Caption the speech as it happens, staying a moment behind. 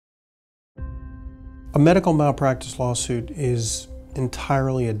A medical malpractice lawsuit is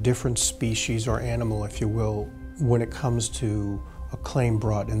entirely a different species or animal, if you will, when it comes to a claim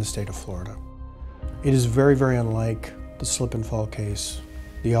brought in the state of Florida. It is very, very unlike the slip and fall case,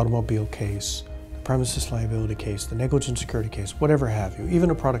 the automobile case, the premises liability case, the negligent security case, whatever have you, even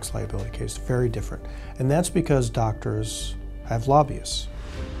a products liability case, very different. And that's because doctors have lobbyists,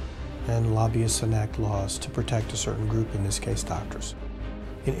 and lobbyists enact laws to protect a certain group, in this case doctors.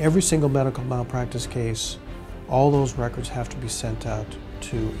 In every single medical malpractice case, all those records have to be sent out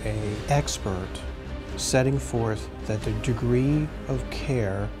to an expert setting forth that the degree of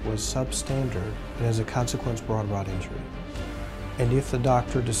care was substandard and as a consequence brought about injury. And if the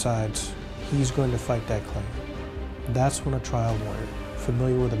doctor decides he's going to fight that claim, that's when a trial lawyer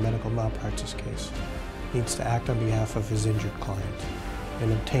familiar with a medical malpractice case needs to act on behalf of his injured client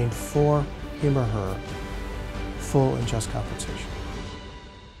and obtain for him or her full and just compensation.